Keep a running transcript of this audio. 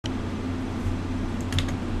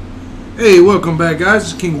Hey, welcome back guys,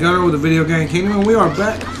 it's King Gunner with the Video Game Kingdom, and we are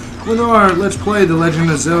back with our Let's Play The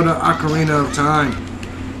Legend of Zelda Ocarina of Time.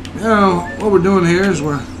 Now, what we're doing here is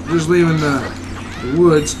we're just leaving the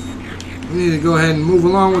woods. We need to go ahead and move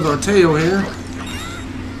along with our tale here.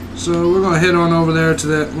 So we're going to head on over there to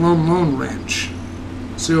that Lon Lon Ranch.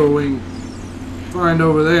 See what we can find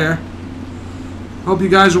over there. Hope you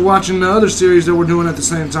guys are watching the other series that we're doing at the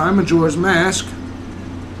same time, Majora's Mask,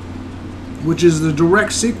 which is the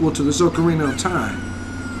direct sequel to this Ocarina of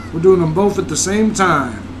Time. We're doing them both at the same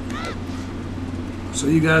time. So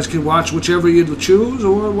you guys can watch whichever you choose,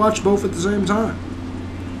 or watch both at the same time.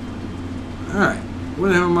 Alright, where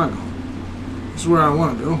the hell am I going? This is where I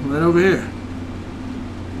want to go, right over here.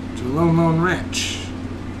 To Lon Lon Ranch.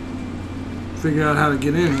 Figure out how to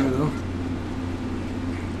get in here, though.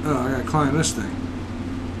 Oh, I gotta climb this thing.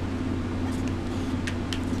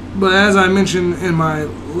 But as I mentioned in my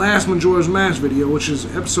last Majora's Mask video, which is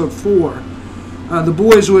episode 4, the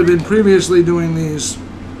boys who had been previously doing these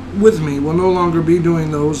with me will no longer be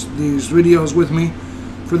doing these videos with me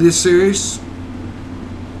for this series.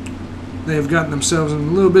 They have gotten themselves in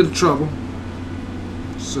a little bit of trouble,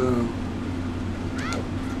 so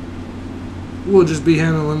we'll just be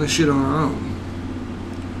handling this shit on our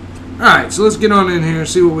own. Alright, so let's get on in here and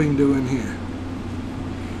see what we can do in here.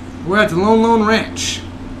 We're at the Lon Lon Ranch.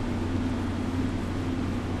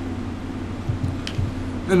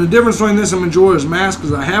 And the difference between this and Majora's Mask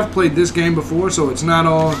is I have played this game before, so it's not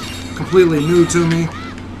all completely new to me.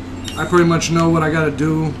 I pretty much know what I gotta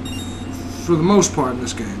do for the most part in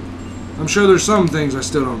this game. I'm sure there's some things I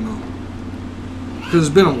still don't know, because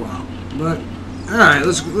it's been a while. But, alright,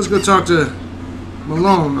 let's go talk to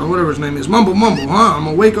Malone, or whatever his name is. Mumble, huh? I'm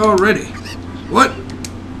awake already. What?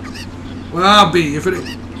 Well, I'll be, if it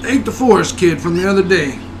ain't the forest kid from the other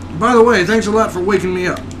day. By the way, thanks a lot for waking me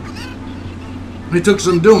up. It took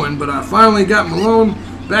some doing, but I finally got Malone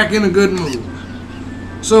back in a good mood.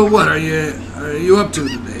 So what are you up to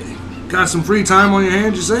today? Got some free time on your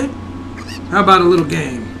hands, you say? How about a little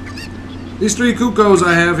game? These 3 cuckoos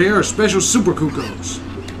I have here are special super cuckoos.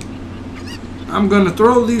 I'm gonna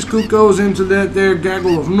throw these cuckoos into that there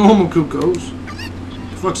gaggle of normal cuckoos.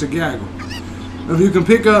 The fuck's a gaggle? If you can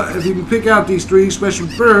pick out these 3 special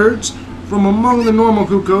birds from among the normal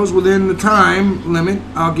cuckoos within the time limit,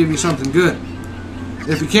 I'll give you something good.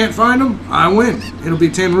 If you can't find them, I win. It'll be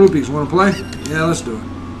 10 rupees. Want to play? Yeah, let's do it.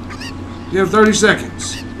 You have 30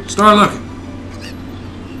 seconds. Start looking.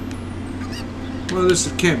 Well,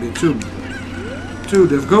 this can't be too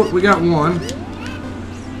difficult. We got 1.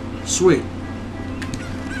 Sweet.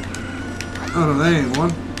 Oh no, that ain't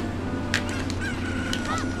 1.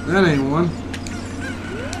 That ain't 1.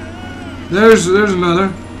 There's another.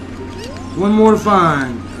 1 more to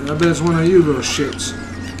find. I bet it's one of you little shits.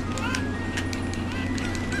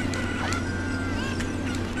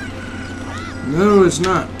 No, it's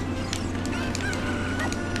not.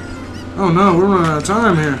 Oh no, we're running out of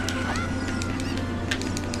time here.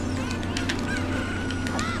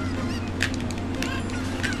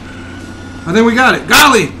 I think we got it.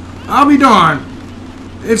 Golly! I'll be darned.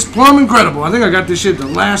 It's plumb incredible. I think I got this shit the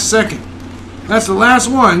last second. That's the last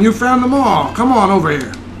one. You found them all. Come on over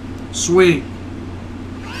here. Sweet.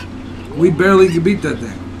 We barely could beat that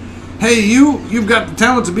thing. Hey, you've got the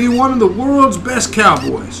talent to be one of the world's best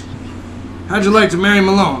cowboys. How'd you like to marry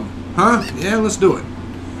Malone? Huh? Yeah, let's do it.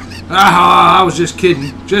 Ah, I was just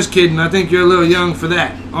kidding. Just kidding. I think you're a little young for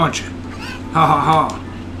that, aren't you? Ha ha ha.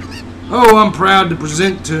 Oh, I'm proud to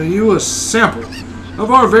present to you a sample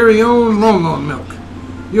of our very own Lon Lon milk.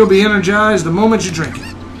 You'll be energized the moment you drink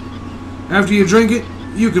it. After you drink it,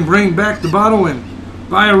 you can bring back the bottle and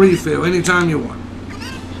buy a refill anytime you want.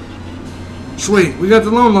 Sweet. We got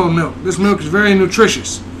the Lon Lon milk. This milk is very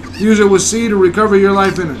nutritious. Use it with C to recover your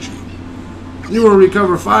life energy. You will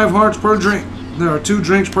recover 5 hearts per drink. There are 2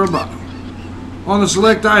 drinks per bottle. On the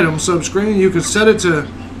select item subscreen, you can set it to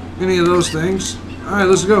any of those things. Alright,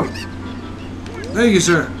 let's go. Thank you,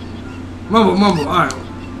 sir. Mumble. Alright.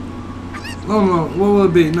 Lon Lon, what will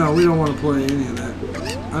it be? No, we don't want to play any of that.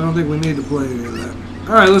 I don't think we need to play any of that.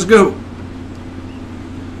 Alright, let's go.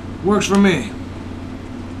 Works for me.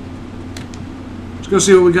 Let's go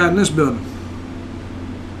see what we got in this building.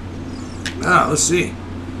 Let's see.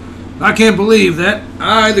 I can't believe that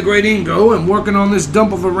I, the great Ingo, am working on this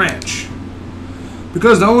dump of a ranch.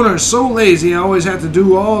 Because the owner is so lazy, I always have to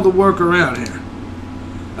do all the work around here.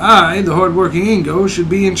 I, the hard-working Ingo, should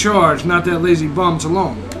be in charge, not that lazy bum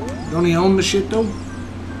Talon. Don't he own the shit, though?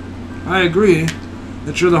 I agree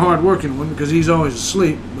that you're the hard-working one, because he's always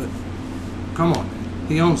asleep, but come on,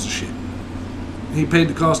 he owns the shit. He paid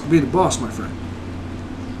the cost to be the boss, my friend.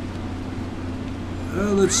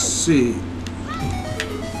 Let's see.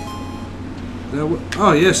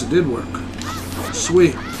 Oh, yes, it did work.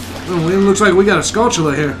 Sweet. Oh, it looks like we got a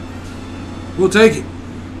skultula here. We'll take it.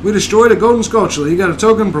 We destroyed a golden skultula. You got a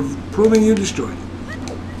token proving you destroyed it.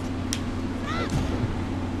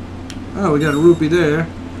 Oh, we got a rupee there.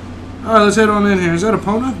 Alright, let's head on in here. Is that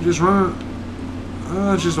Epona? Just running?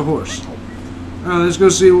 It's just a horse. Alright, let's go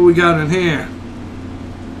see what we got in here.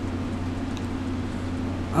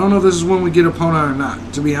 I don't know if this is when we get Epona or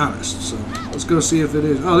not, to be honest. So, let's go see if it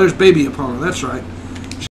is. Oh, there's baby Epona. That's right.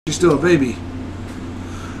 She's still a baby.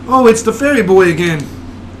 Oh, it's the fairy boy again.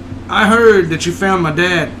 I heard that you found my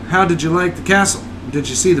dad. How did you like the castle? Did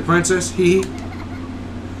you see the princess? Hee hee.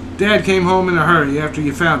 Dad came home in a hurry after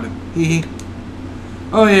you found him. Hee hee.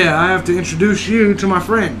 Oh yeah, I have to introduce you to my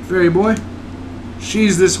friend, fairy boy.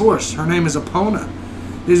 She's this horse. Her name is Epona.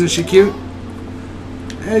 Isn't she cute?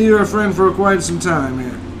 Hey, you're a friend for quite some time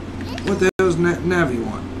here. What the hell's Navi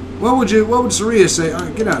want? What would Saria say?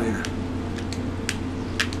 Alright, get out of here.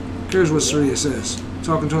 Who cares what Saria says?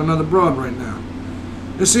 Talking to another broad right now.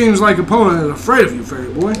 It seems like Epona is afraid of you,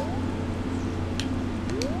 fairy boy.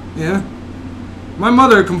 Yeah? My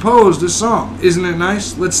mother composed this song. Isn't it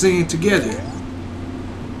nice? Let's sing it together.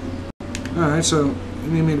 Alright, so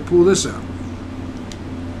you need me to pull this out?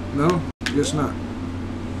 No? Guess not.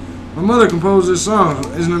 My mother composed this song.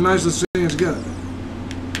 Isn't it nice? Let's sing it together.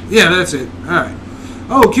 Yeah, that's it. Alright.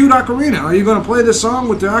 Oh, cute ocarina. Are you going to play this song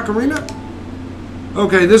with the ocarina?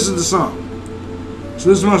 Okay, this is the song. So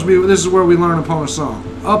this is where we learn upon a song.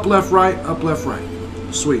 Up, left, right, up, left, right.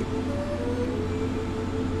 Sweet.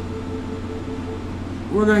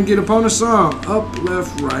 We're going to get upon a song. Up,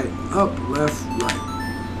 left, right, up, left, right.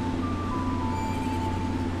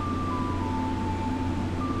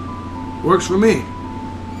 Works for me.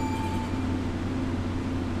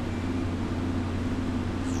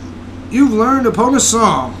 You've learned Epona's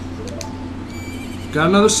song. Got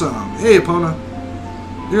another song. Hey, Epona.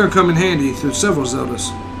 You're gonna come in handy through several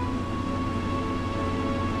Zeldas.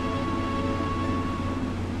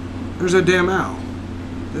 There's that damn owl.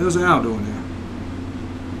 There's an owl doing here.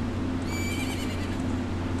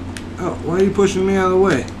 Oh, why are you pushing me out of the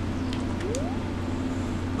way?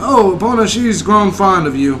 Oh, Epona, she's grown fond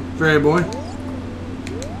of you, fairy boy.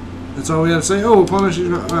 That's all we had to say. Oh, Epona, she's...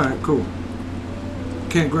 Alright, cool.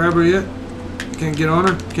 Can't grab her yet. Can't get on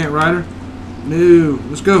her. Can't ride her. No.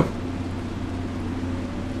 Let's go.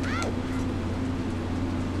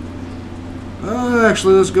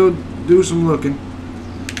 Actually, let's go do some looking.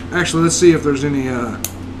 Actually, let's see if there's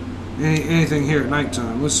anything here at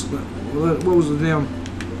nighttime. What was the damn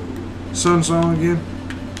sun song again?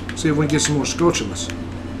 See if we can get some more skultulas.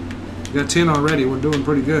 We got 10 already. We're doing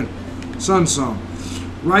pretty good. Sun song.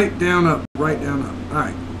 Right down up. Right down up.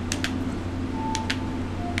 Alright.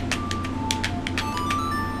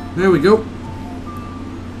 There we go.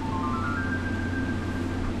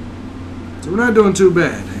 So we're not doing too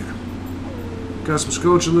bad here. Got some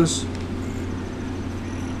skultulas.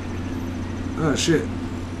 Oh shit.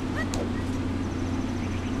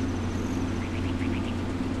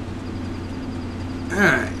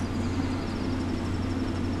 Alright.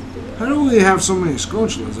 How do we have so many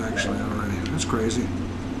skultulas actually already? That's crazy.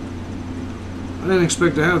 I didn't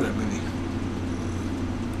expect to have that many.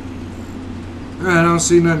 Alright, I don't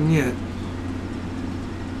see nothing yet.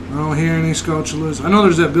 I don't hear any skultulas. I know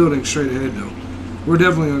there's that building straight ahead though. We're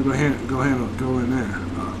definitely gonna go in there.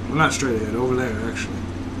 Well, not straight ahead, over there actually.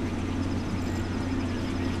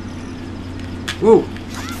 Whoa!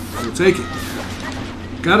 We'll take it.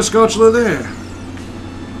 Got a skultula there.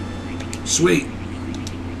 Sweet.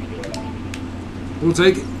 We'll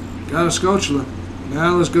take it. Got a skultula.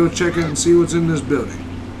 Now let's go check it and see what's in this building.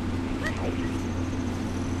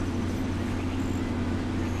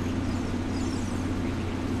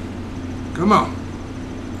 Come on.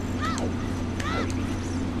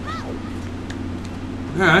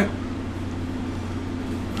 Alright.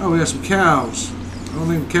 Oh, we got some cows. I don't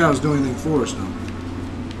think the cows do anything for us, though.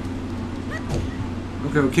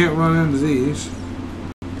 Okay, we can't run into these.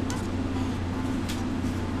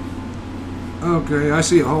 Okay, I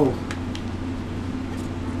see a hole.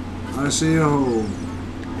 I see a hole.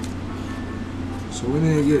 So we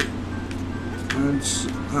need to get...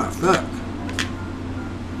 fuck.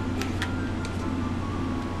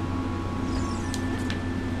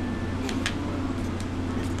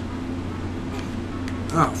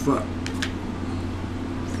 Oh, fuck.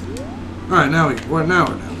 Alright, now we're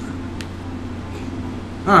down there.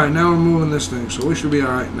 Alright, now we're moving this thing, so we should be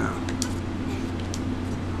alright now.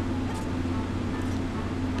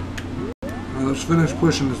 Alright, let's finish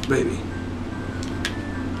pushing this baby.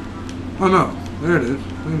 Oh no, there it is.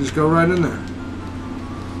 We can just go right in there.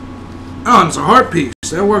 Oh, and it's a heart piece.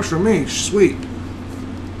 That works for me. Sweet.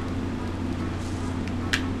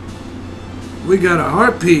 We got a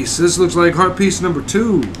heart piece. This looks like heart piece number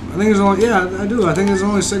 2. I think it's only... Yeah, I do. I think it's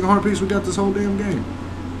only the second heart piece we got this whole damn game.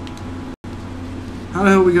 How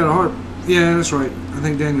the hell we got a heart... Yeah, that's right. I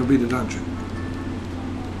think Daniel beat the dungeon.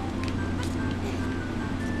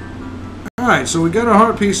 Alright, so we got a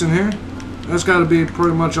heart piece in here. That's got to be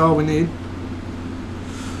pretty much all we need.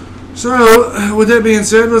 So, with that being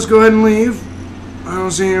said, let's go ahead and leave. I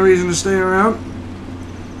don't see any reason to stay around.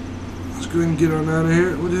 Let's go ahead and get on out of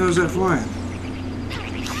here. What the hell is that flying?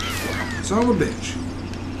 Son of a bitch.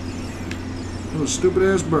 Little stupid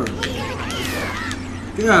ass bird.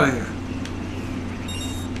 Get out of here.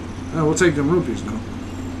 Oh, we'll take them rupees though.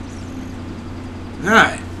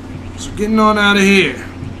 Alright. So getting on out of here.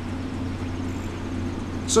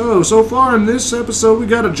 So far in this episode we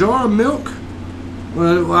got a jar of milk.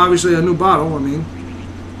 Well, obviously a new bottle, I mean.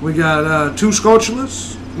 We got 2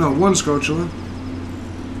 skultulas. No, 1 skultula.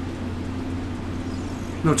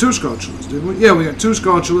 No, 2 skultulas, didn't we? Yeah, we got 2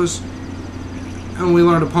 skultulas. And we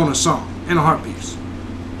learned Epona's song. And a heart piece.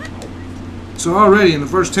 So already in the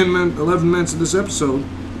first 11 minutes of this episode,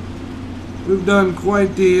 we've done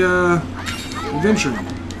quite the adventure.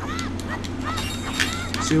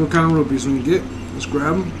 See what kind of rupees we can get. Let's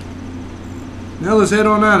grab them. Now let's head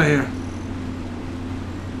on out of here.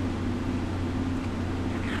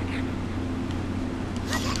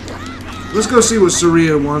 Let's go see what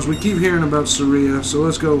Saria wants. We keep hearing about Saria, so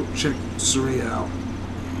let's go check Saria out.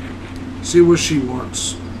 See what she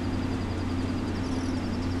wants.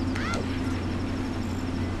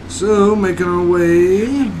 So, making our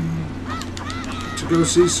way to go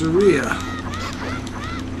see Saria.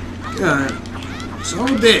 God,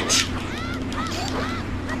 son of a bitch.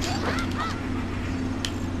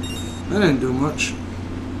 That didn't do much.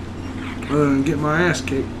 Other than get my ass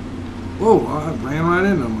kicked. Whoa, I ran right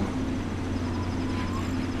into them.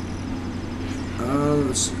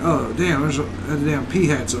 Oh, damn, there's a damn pea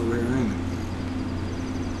hats over here, ain't it?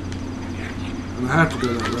 I'm gonna have to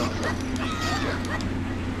go that route.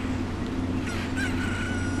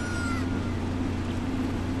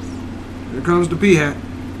 Here comes the pea hat.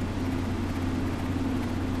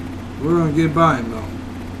 We're gonna get by him, though.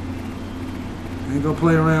 Ain't gonna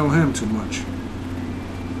play around with him too much.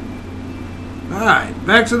 Alright,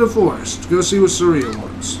 back to the forest. Go see what Saria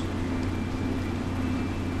wants.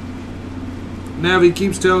 Navi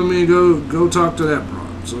keeps telling me to go talk to that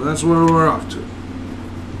broad, so that's where we're off to.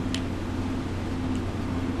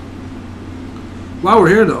 While we're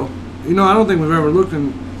here, though, you know, I don't think we've ever looked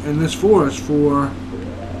in this forest for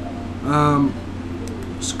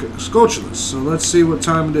skultulas. So let's see what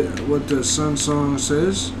what the sun song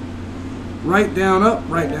says. Right down, up,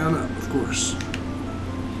 of course.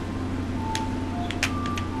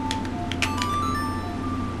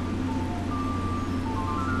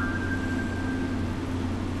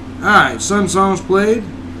 Alright, sun song's played.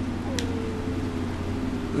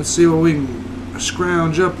 Let's see what we can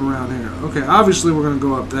scrounge up around here. Okay, obviously we're going to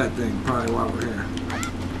go up that thing probably while we're here.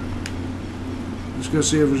 Let's go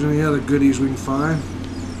see if there's any other goodies we can find.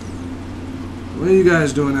 What are you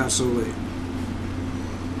guys doing out so late?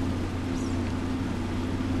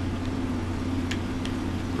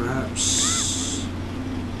 Perhaps.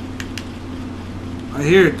 I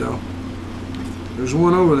hear it though. There's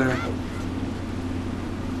one over there.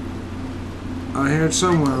 I hear it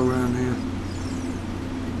somewhere around here.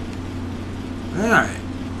 Alright.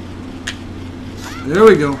 There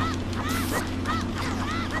we go.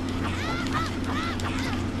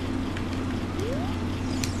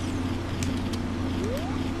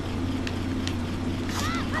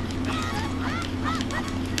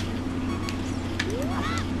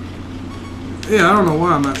 Yeah, I don't know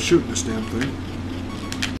why I'm not shooting this damn thing.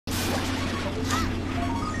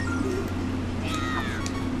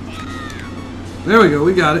 There we go,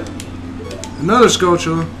 we got it. Another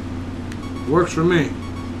skultula. Works for me.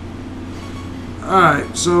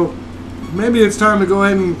 Alright, so maybe it's time to go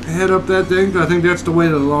ahead and head up that thing. I think that's the way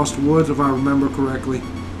to the Lost Woods, if I remember correctly.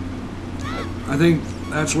 I think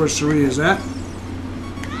that's where Saria is at.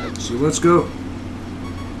 So let's go.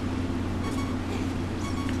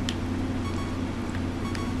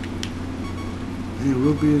 Any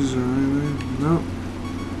rupees or anything? No.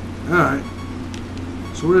 Alright.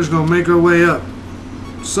 So we're just gonna make our way up.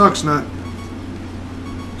 Sucks now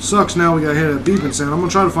we gotta hit a beeping sound. I'm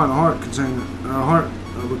gonna try to find a heart container, a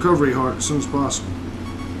recovery heart as soon as possible.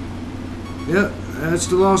 Yep, that's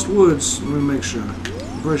the Lost Woods. Let me make sure.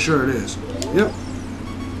 I'm pretty sure it is. Yep.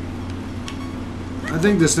 I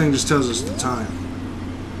think this thing just tells us the time.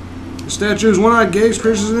 The statue's one-eyed gaze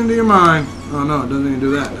pierces into your mind. Oh no, it doesn't even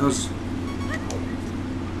do that. That was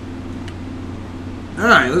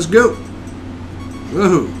Alright, let's go.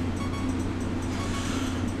 Woohoo.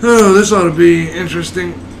 Oh, this ought to be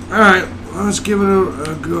interesting. Alright, let's give it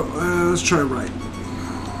a go. Let's try right.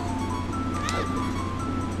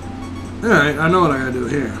 Alright, I know what I gotta do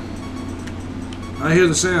here. I hear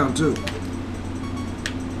the sound too.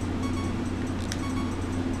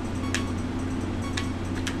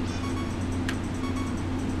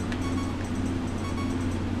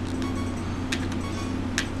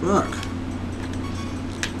 Fuck.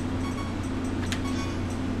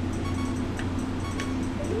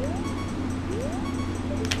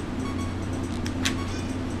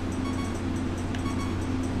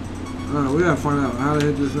 Alright, we gotta find out how to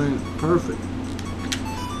hit this thing perfect.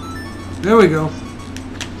 There we go.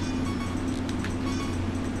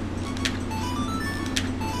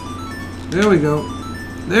 There we go.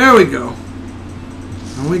 There we go.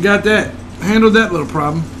 And we got that. Handled that little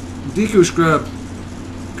problem. Deku scrub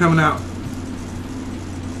coming out.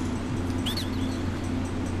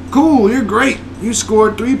 Cool, you're great. You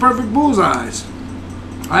scored 3 perfect bullseyes.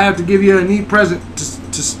 I have to give you a neat present to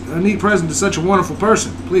such a wonderful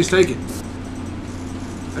person. Please take it.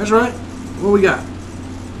 That's right. What we got?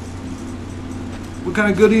 What kind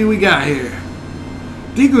of goodie we got here?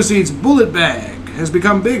 Deku Seed's bullet bag has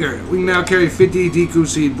become bigger. We can now carry 50 Deku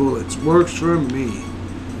Seed bullets. Works for me.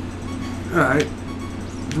 Alright.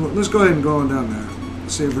 Let's go ahead and go on down there.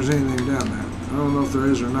 See if there's anything down there. I don't know if there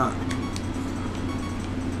is or not.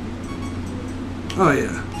 Oh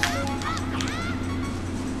yeah.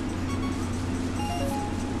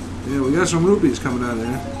 Yeah, we got some rupees coming out of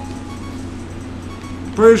there.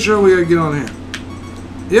 Pretty sure we gotta get on here.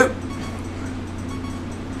 Yep.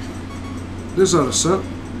 This ought to suck.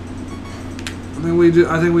 I think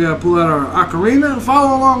we gotta pull out our ocarina and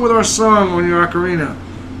follow along with our song on your ocarina.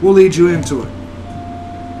 We'll lead you into it.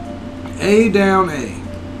 A down A.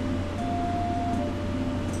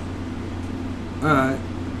 Alright.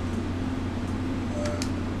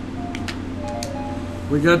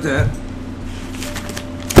 We got that.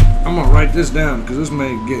 I'm gonna write this down because this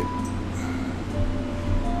may get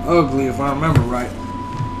ugly if I remember right.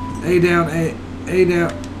 A down A. A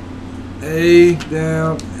down A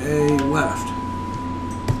down A left.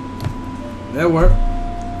 That worked.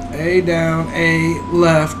 A down A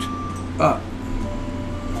left up.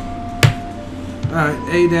 Alright,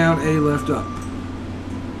 A down A left up.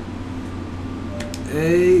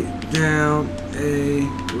 A down A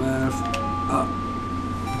left up.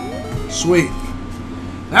 Sweet.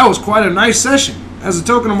 That was quite a nice session. As a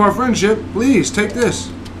token of our friendship, please take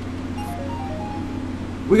this.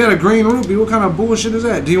 We got a green rupee. What kind of bullshit is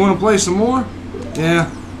that? Do you want to play some more? Yeah.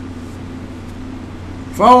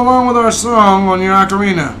 Follow along with our song on your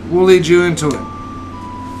ocarina. We'll lead you into it.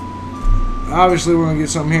 Obviously, we're going to get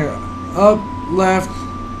something here. Up, left,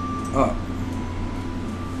 up.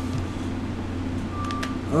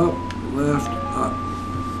 Up, left, up.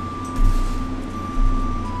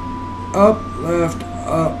 Up, left,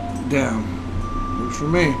 up, down. Works for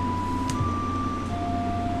me.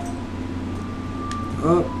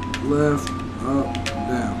 Up, left, up,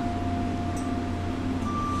 down.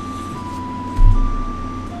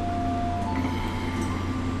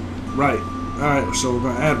 Right. Alright, so we're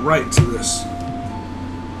going to add right to this.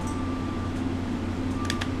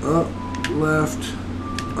 Up, left,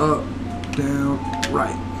 up, down,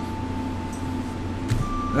 right.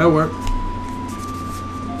 That worked.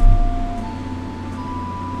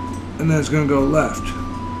 And then it's going to go left.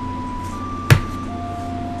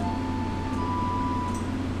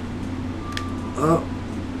 Up,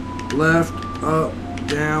 left, up,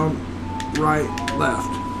 down, right, left.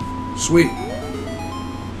 Sweet.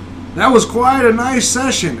 That was quite a nice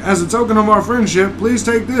session. As a token of our friendship, please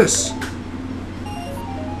take this.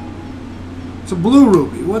 It's a blue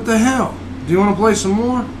rupee. What the hell? Do you want to play some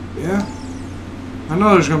more? Yeah? I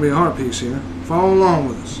know there's going to be a heart piece here. Follow along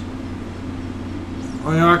with us.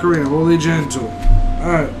 On your ocarina, we'll lead you into it.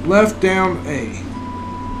 Alright, left, down, A.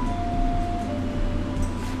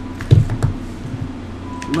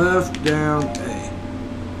 Left, down, A.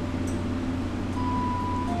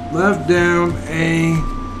 Left, down, A,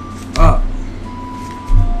 up.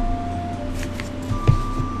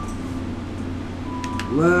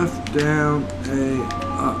 Left, down, A,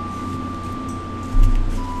 up.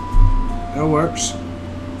 That works.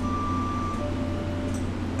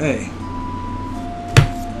 A.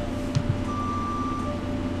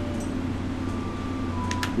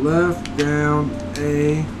 Left, down,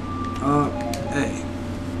 A, up, A.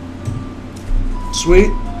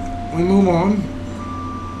 Sweet. We move on.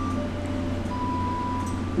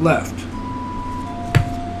 Left.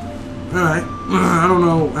 Alright. I don't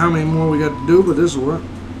know how many more we got to do, but this will work.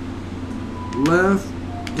 Left,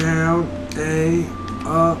 down, A,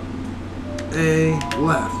 up, A,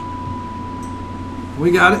 left.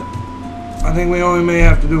 We got it. I think we only may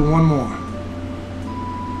have to do one more.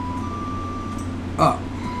 Up.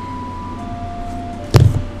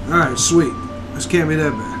 Alright, sweet. This can't be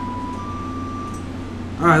that bad.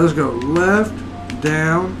 Alright, let's go. Left,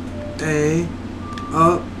 down, A,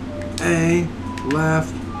 up, A,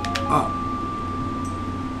 left, up.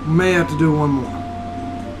 We may have to do one more.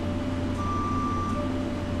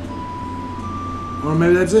 Or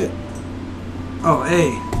maybe that's it. Oh,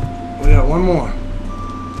 A. We got one more.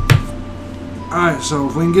 Alright, so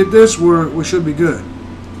if we can get this, we should be good.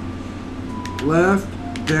 Left,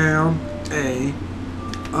 down, A,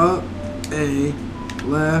 up, A,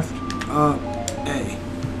 left, up, A.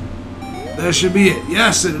 That should be it.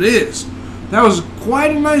 Yes, it is. That was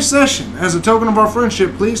quite a nice session. As a token of our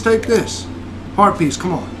friendship, please take this. Heart piece,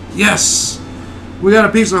 come on. Yes! We got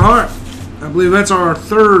a piece of heart. I believe that's our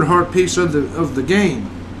third heart piece of the game.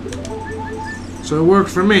 So it worked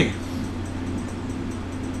for me.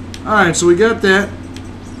 Alright, so we got that.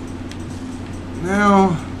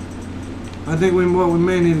 Now, I think what we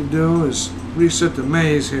may need to do is reset the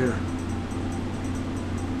maze here.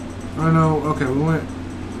 I know, okay, we went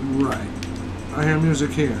right. I hear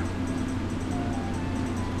music here.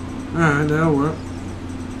 Alright, that'll work.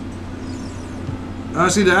 I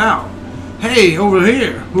see the owl. Hey, over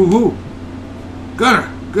here. Hoo hoo. Gunner,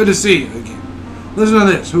 good to see you again. Listen to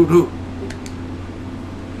this. Hoot hoot.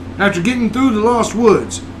 After getting through the Lost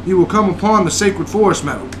Woods, you will come upon the Sacred Forest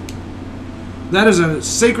Meadow. That is a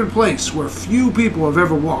sacred place where few people have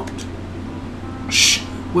ever walked. Shh,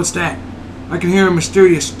 what's that? I can hear a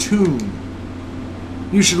mysterious tune.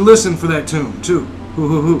 You should listen for that tune, too. Hoo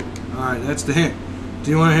hoo hoo. Alright, that's the hint.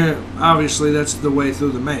 Do you want to hear it? Obviously, that's the way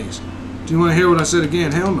through the maze. Do you want to hear what I said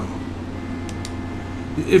again? Hell no.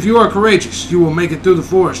 If you are courageous, you will make it through the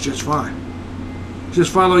forest just fine.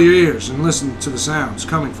 Just follow your ears and listen to the sounds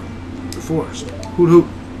coming from the forest. Hoot hoot.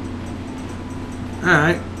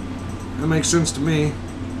 Alright. That makes sense to me.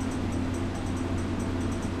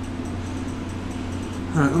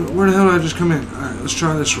 Alright, where the hell did I just come in? Alright, let's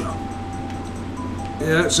try this route.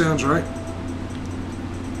 Yeah, that sounds right.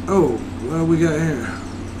 Oh, what do we got here?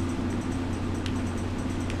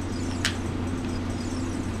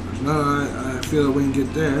 There's none. I feel that we can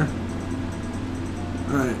get there.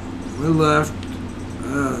 Alright, we're left.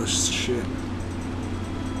 Oh, shit.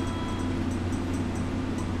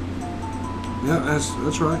 Yeah,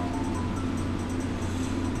 that's right.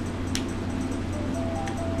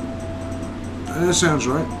 That sounds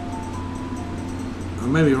right. I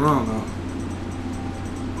may be wrong, though.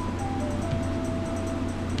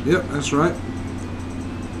 Yep, that's right. I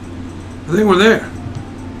think we're there.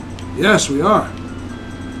 Yes, we are.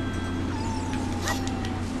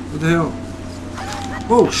 What the hell?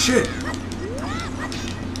 Oh, shit.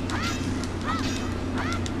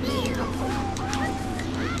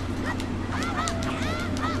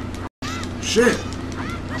 Shit.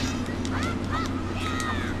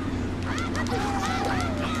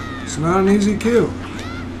 It's not an easy kill.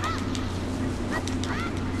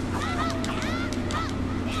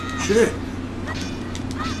 Shit.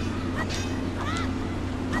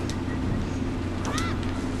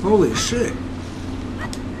 Holy shit.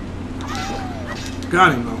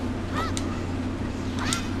 Got him though.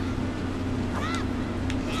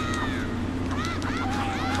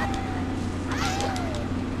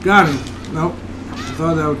 Got him. Nope. I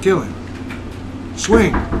thought that would kill him.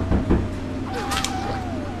 Swing.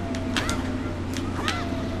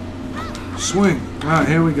 Swing. Alright,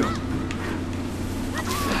 here we go.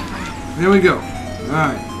 Here we go.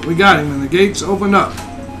 Alright, we got him and the gates opened up.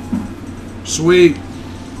 Sweet.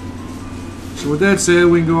 So with that said,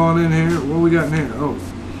 we can go on in here. What we got in here? Oh.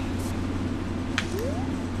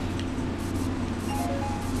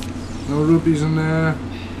 No rupees in there.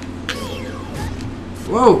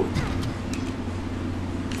 Whoa.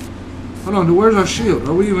 Hold on, where's our shield?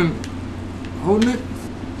 Are we even holding it?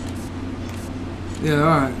 Yeah,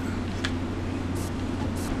 alright.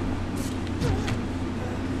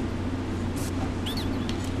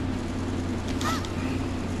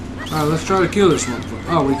 Alright, let's try to kill this motherfucker.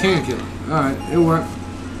 Oh, we can kill him. Alright, it worked.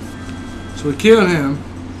 So we killed him.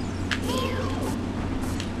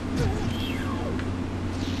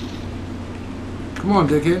 Come on,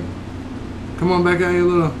 dickhead. Come on back out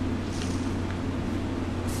your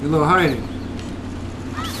little hiding.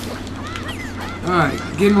 Alright,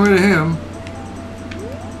 getting rid of him.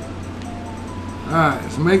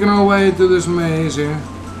 Alright, so making our way through this maze here.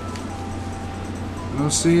 I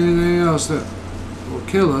don't see anything else that will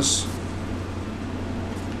kill us.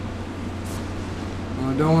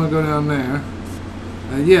 I don't want to go down there.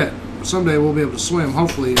 yet. Someday we'll be able to swim.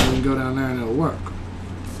 Hopefully we can go down there and it'll work.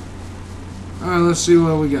 Alright, let's see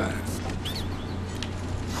what we got.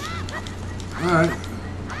 Alright.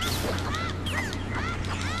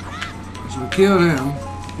 So we killed him.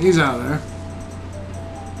 He's out there.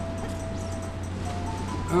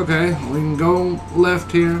 Okay, we can go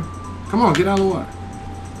left here. Come on, get out of the water.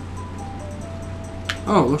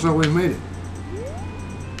 Oh, looks like we've made it.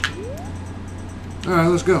 Alright,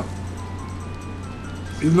 let's go.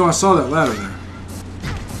 Even though I saw that ladder there.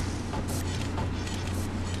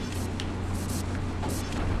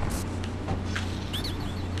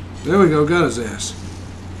 There we go, got his ass.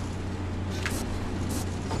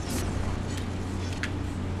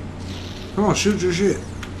 Come on, shoot your shit.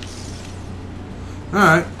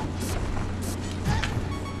 Alright.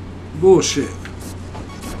 Bullshit.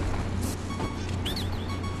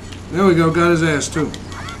 There we go, got his ass too.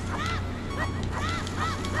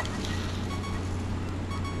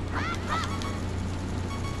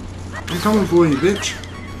 I'm coming for you, bitch.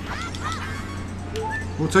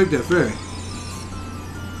 We'll take that ferry.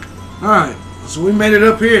 Alright, so we made it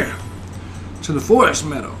up here to the forest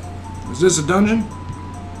meadow. Is this a dungeon?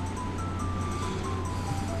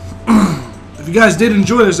 If you guys did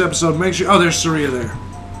enjoy this episode, make sure... Oh, there's Saria there.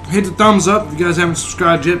 Hit the thumbs up. If you guys haven't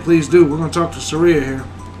subscribed yet, please do. We're going to talk to Saria here.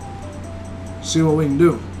 See what we can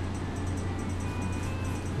do.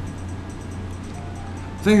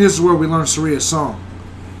 I think this is where we learn Saria's song.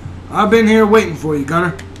 I've been here waiting for you,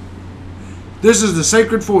 Gunner. This is the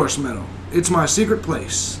sacred forest meadow. It's my secret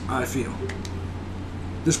place, I feel.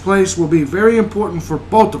 This place will be very important for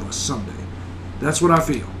both of us someday. That's what I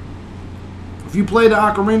feel. If you play the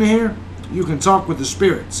ocarina here, you can talk with the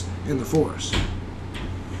spirits in the forest.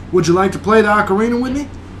 Would you like to play the ocarina with me?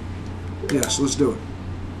 Yes, let's do it.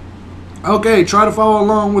 Okay, try to follow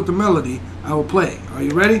along with the melody I will play. Are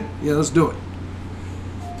you ready? Yeah, let's do it.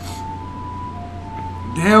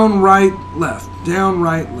 Down, right, left. Down,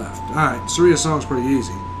 right, left. Alright, Saria's song's pretty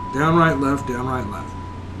easy. Down, right, left. Down, right, left.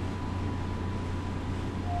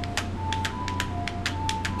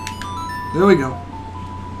 There we go.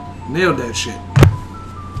 Nailed that shit.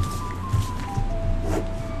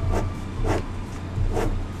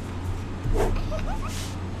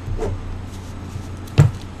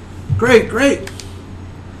 Great, great.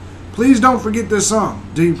 Please don't forget this song.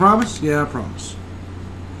 Do you promise? Yeah, I promise.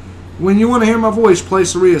 When you want to hear my voice play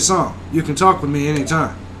Saria's song, you can talk with me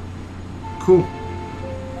anytime. Cool.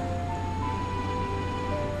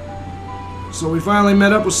 So we finally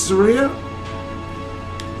met up with Saria.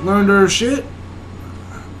 Learned her shit.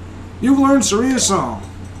 You've learned Saria's song.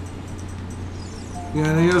 You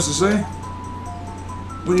got anything else to say?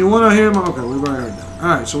 When you want to hear my... Okay, we've already heard that.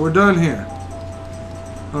 Alright, so we're done here.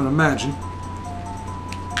 I would imagine.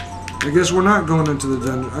 I guess we're not going into the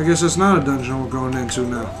dungeon. I guess it's not a dungeon we're going into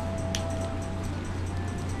now.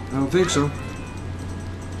 I don't think so.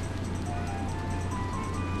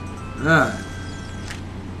 Alright.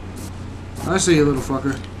 I see you, little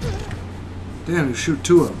fucker. Damn, you shoot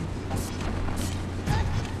two of them.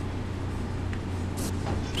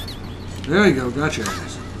 There you go, got your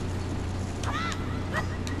ass.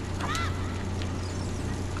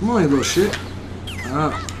 Come on, you little shit.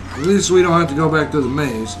 At least we don't have to go back to the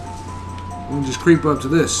maze. We can just creep up to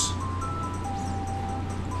this.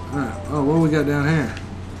 Alright, oh, what do we got down here?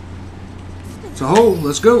 It's a hole,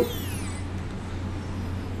 let's go.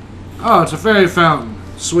 Oh, it's a fairy fountain.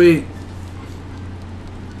 Sweet.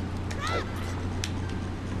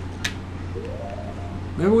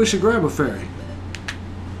 Maybe we should grab a fairy.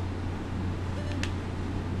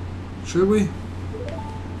 Should we?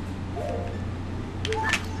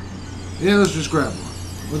 Yeah, let's just grab one.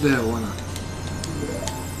 What the hell, why not?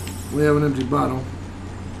 We have an empty bottle.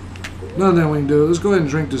 Nothing that we can do. Let's go ahead and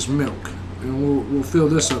drink this milk. And we'll fill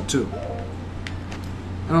this up too.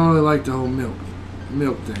 I don't really like the whole milk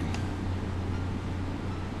thing.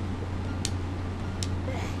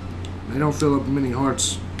 They don't fill up many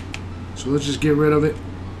hearts. So let's just get rid of it.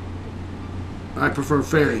 I prefer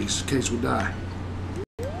fairies in case we die.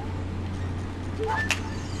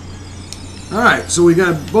 Alright, so we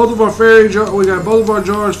got both of our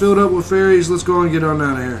jars filled up with fairies. Let's go and get on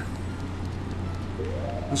out of here.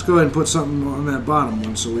 Let's go ahead and put something on that bottom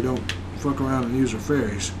one so we don't fuck around and use our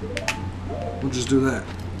fairies. We'll just do that.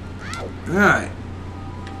 Alright.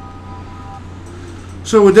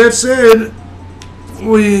 So with that said,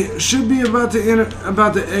 we should be about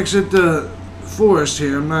to exit the forest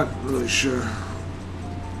here. I'm not really sure.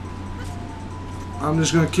 I'm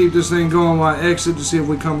just going to keep this thing going while I exit to see if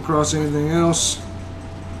we come across anything else.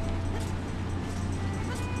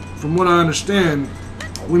 From what I understand,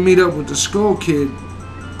 we meet up with the Skull Kid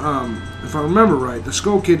if I remember right, the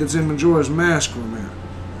Skull Kid that's in Majora's Mask room here.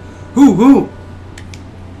 Who?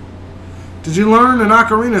 Did you learn an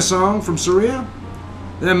Ocarina song from Saria?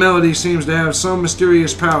 That melody seems to have some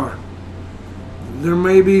mysterious power. There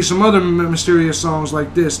may be some other mysterious songs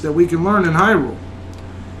like this that we can learn in Hyrule.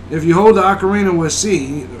 If you hold the Ocarina with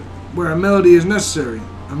C, where a melody is necessary,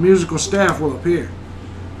 a musical staff will appear.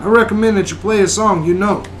 I recommend that you play a song you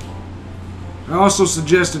know. I also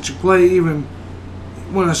suggest that you play even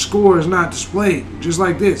when a score is not displayed, just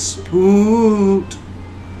like this. Hoot.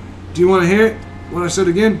 Do you want to hear it? What I said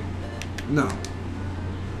again? No.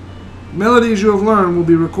 Melodies you have learned will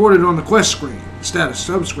be recorded on the quest screen, status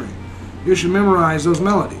subscreen. You should memorize those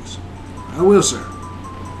melodies. I will, sir.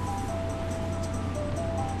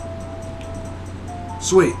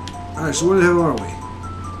 Sweet. Alright, so where the hell are we?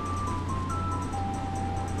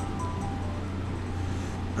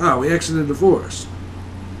 Ah, we exited the forest.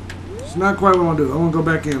 It's not quite what I want to do. I want to go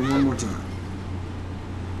back in one more time.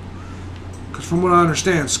 Because from what I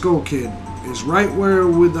understand, Skull Kid is right where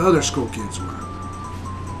with the other Skull Kids were.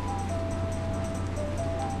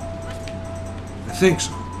 I think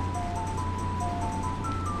so.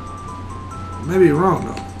 Maybe you're wrong,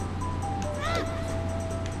 though.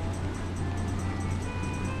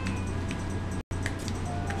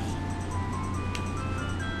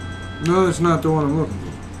 No, that's not the one I'm looking for.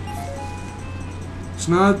 It's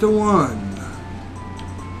not the one.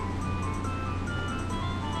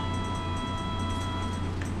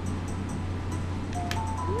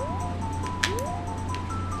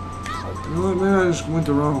 You know what, maybe I just went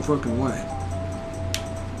the wrong fucking way.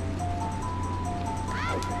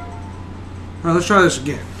 Alright, let's try this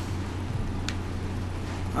again.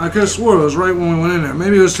 I could have swore it was right when we went in there.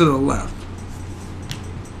 Maybe it was to the left.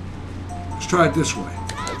 Let's try it this way.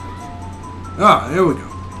 Ah, there we go.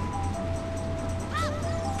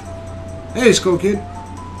 Hey, Skull Kid.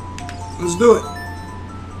 Let's do it.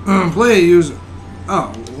 Play, use it.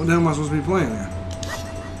 Oh, what the hell am I supposed to be playing here?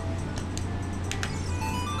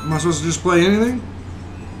 Am I supposed to just play anything?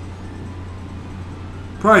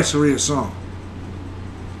 Probably Saria's song.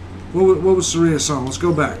 What was Saria's song? Let's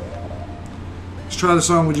go back. Let's try the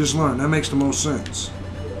song we just learned. That makes the most sense.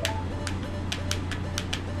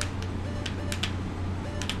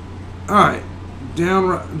 Alright. Down,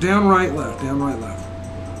 right, left. Down, right, left.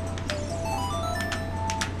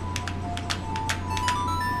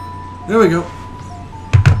 There we go.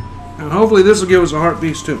 And hopefully this will give us a heart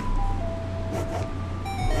piece too.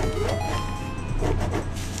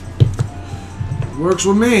 Works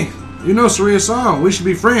with me. You know Saria's song. We should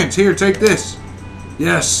be friends. Here, take this.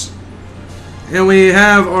 Yes. And we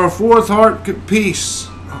have our fourth heart piece.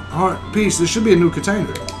 This should be a new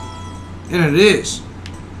container. And it is.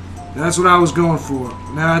 That's what I was going for.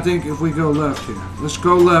 Now I think if we go left here. Let's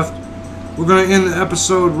go left. We're going to end the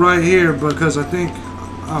episode right here because I think...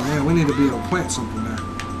 Oh man, we need to be able to plant something there.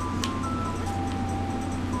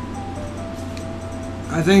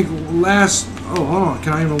 I think last... Oh, hold on.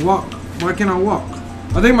 Can I even walk? Why can't I walk?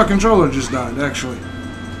 I think my controller just died, actually.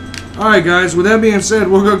 Alright guys, with that being said,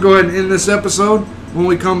 we're going to go ahead and end this episode. When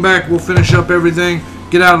we come back, we'll finish up everything,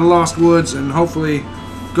 get out of the Lost Woods, and hopefully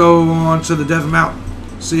go on to the Devon Mountain.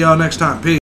 See y'all next time. Peace.